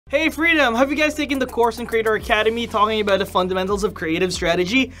Hey Freedom! Have you guys taken the course in Creator Academy talking about the fundamentals of creative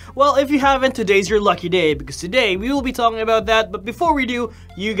strategy? Well, if you haven't, today's your lucky day because today we will be talking about that. But before we do,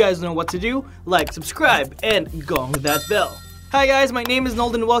 you guys know what to do. Like, subscribe, and gong that bell. Hi guys, my name is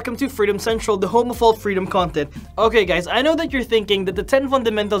Nold and welcome to Freedom Central, the home of all freedom content. Okay guys, I know that you're thinking that the 10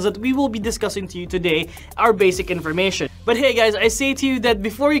 fundamentals that we will be discussing to you today are basic information. But hey guys, I say to you that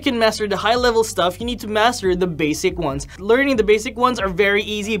before you can master the high level stuff, you need to master the basic ones. Learning the basic ones are very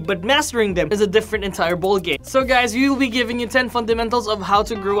easy, but mastering them is a different entire ballgame. So guys, we will be giving you 10 fundamentals of how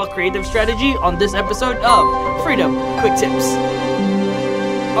to grow a creative strategy on this episode of Freedom Quick Tips.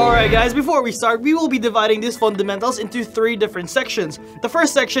 Alright guys, before we start, we will be dividing these fundamentals into 3 different sections. The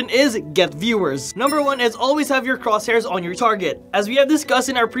first section is get viewers. Number 1 is always have your crosshairs on your target. As we have discussed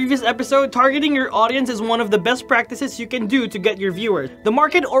in our previous episode, targeting your audience is one of the best practices you can do to get your viewers. The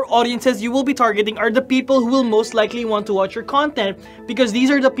market or audiences you will be targeting are the people who will most likely want to watch your content because these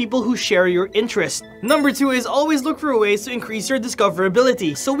are the people who share your interest. Number 2 is always look for ways to increase your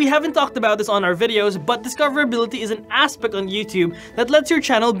discoverability. So we haven't talked about this on our videos, but discoverability is an aspect on YouTube that lets your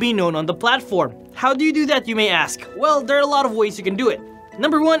channel be known on the platform. How do you do that, you may ask? Well, there are a lot of ways you can do it.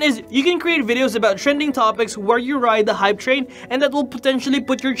 Number 1 is you can create videos about trending topics where you ride the hype train, and that will potentially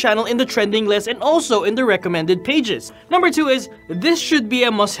put your channel in the trending list and also in the recommended pages. Number 2 is this should be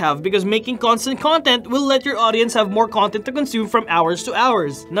a must-have because making constant content will let your audience have more content to consume from hours to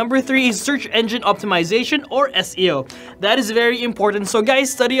hours. Number 3 is search engine optimization or SEO. That is very important, so guys,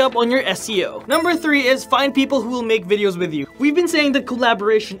 study up on your SEO. Number 3 is find people who will make videos with you. We've been saying that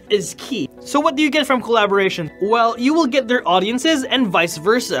collaboration is key. So what do you get from collaboration? Well, you will get their audiences and vice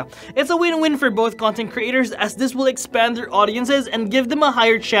versa. It's a win-win for both content creators as this will expand their audiences and give them a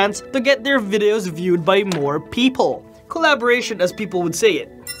higher chance to get their videos viewed by more people. Collaboration, as people would say it.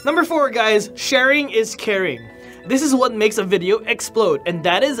 Number 4 guys, sharing is caring. This is what makes a video explode, and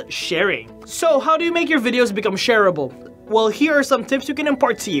that is sharing. So how do you make your videos become shareable? Well, here are some tips you can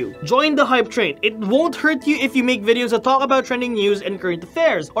impart to you. Join the hype train. It won't hurt you if you make videos that talk about trending news and current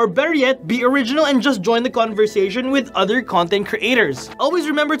affairs. Or better yet, be original and just join the conversation with other content creators. Always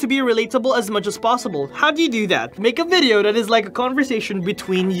remember to be relatable as much as possible. How do you do that? Make a video that is like a conversation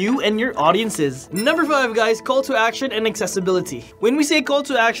between you and your audiences. Number 5 guys, call to action and accessibility. When we say call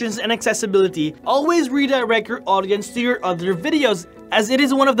to actions and accessibility, always redirect your audience to your other videos, as it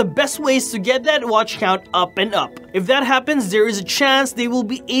is one of the best ways to get that watch count up and up. If that happens, there is a chance they will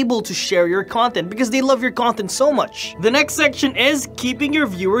be able to share your content because they love your content so much. The next section is keeping your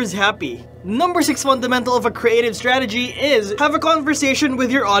viewers happy. Number 6 fundamental of a creative strategy is have a conversation with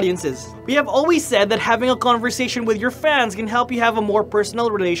your audiences. We have always said that having a conversation with your fans can help you have a more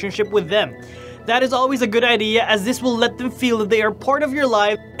personal relationship with them. That is always a good idea as this will let them feel that they are part of your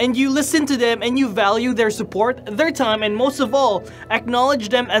life and you listen to them and you value their support, their time, and most of all, acknowledge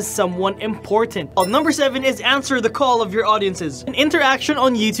them as someone important. Number 7 is answer the call of your audiences. An interaction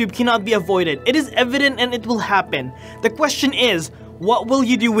on YouTube cannot be avoided. It is evident and it will happen. The question is, what will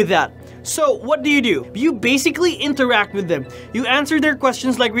you do with that? So, what do? You basically interact with them. You answer their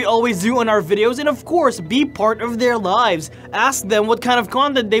questions like we always do on our videos and of course, be part of their lives. Ask them what kind of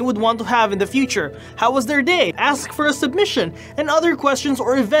content they would want to have in the future. How was their day? Ask for a submission and other questions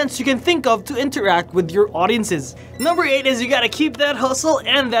or events you can think of to interact with your audiences. Number 8 is you gotta keep that hustle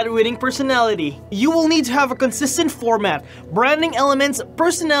and that winning personality. You will need to have a consistent format, branding elements,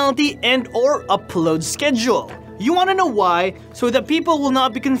 personality, and or upload schedule. You want to know why? So that people will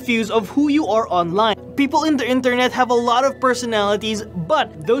not be confused of who you are online. People in the internet have a lot of personalities,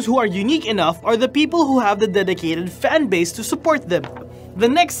 but those who are unique enough are the people who have the dedicated fan base to support them. The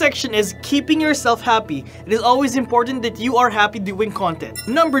next section is keeping yourself happy. It is always important that you are happy doing content.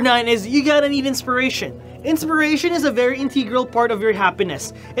 Number 9 is you gotta need inspiration. Inspiration is a very integral part of your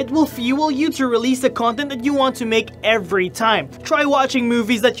happiness. It will fuel you to release the content that you want to make every time. Try watching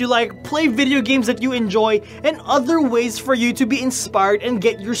movies that you like, play video games that you enjoy, and other ways for you to be inspired and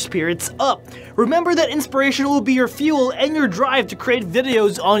get your spirits up. Remember that inspiration will be your fuel and your drive to create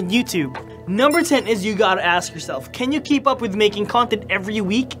videos on YouTube. Number 10 is you gotta ask yourself, can you keep up with making content every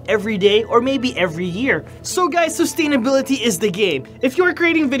week, every day, or maybe every year? So guys, sustainability is the game. If you are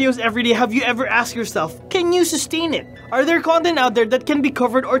creating videos every day, have you ever asked yourself, can you sustain it? Are there content out there that can be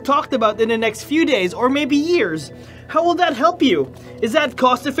covered or talked about in the next few days or maybe years? How will that help you? Is that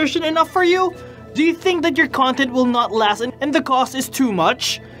cost efficient enough for you? Do you think that your content will not last and the cost is too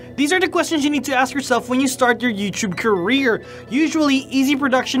much? These are the questions you need to ask yourself when you start your YouTube career. Usually, easy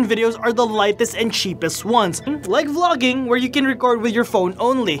production videos are the lightest and cheapest ones, like vlogging where you can record with your phone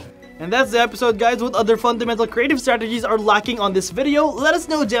only. And that's the episode, guys. What other fundamental creative strategies are lacking on this video? Let us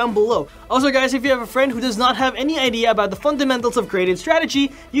know down below. Also, guys, if you have a friend who does not have any idea about the fundamentals of creative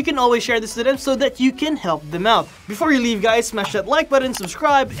strategy, you can always share this to them so that you can help them out. Before you leave, guys, smash that like button,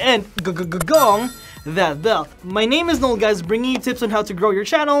 subscribe, and gong that bell. My name is Noel, guys, bringing you tips on how to grow your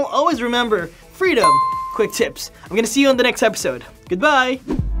channel. Always remember, freedom, quick tips. I'm gonna see you on the next episode. Goodbye!